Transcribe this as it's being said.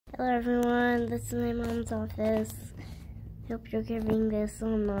Hello everyone, this is my mom's office. Hope you're giving this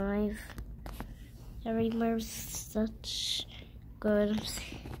on live. Everywhere's such good.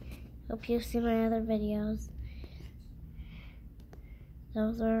 Hope you've seen my other videos.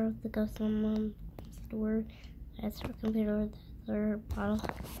 Those are the ghosts on mom's door. That's her computer, that's her bottle.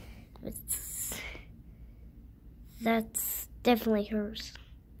 That's definitely hers.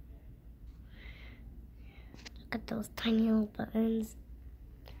 Look at those tiny little buttons.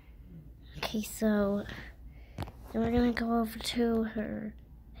 Okay, so then we're gonna go over to her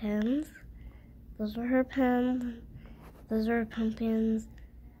pens. Those are her pens. Those are her pumpkins.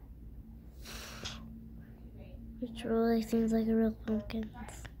 Which really seems like a real pumpkin.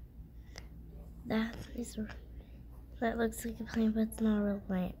 That looks like a plant, but it's not a real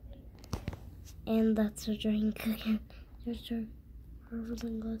plant. And that's her drink again. There's her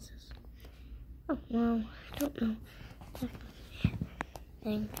rolling glasses. Oh, well, I don't know.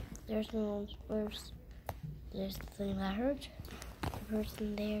 And there's no one's purse. There's the thing that hurt. The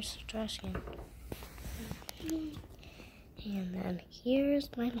person there's the trash can. And then here's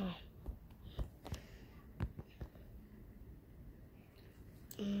my mom.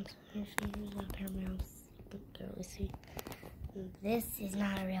 And her fingers up her mouth. You can really see. This is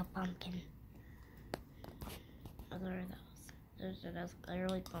not a real pumpkin. Other are those. Those are those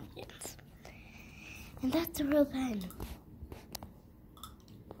clearly pumpkins. And that's a real pen.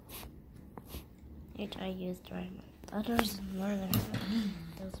 Which I used to write my letters and learn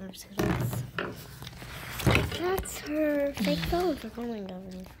those are scissors. That's her fake phone for calling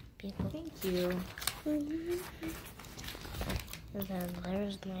over people. Thank you. And then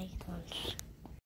there's my lunch.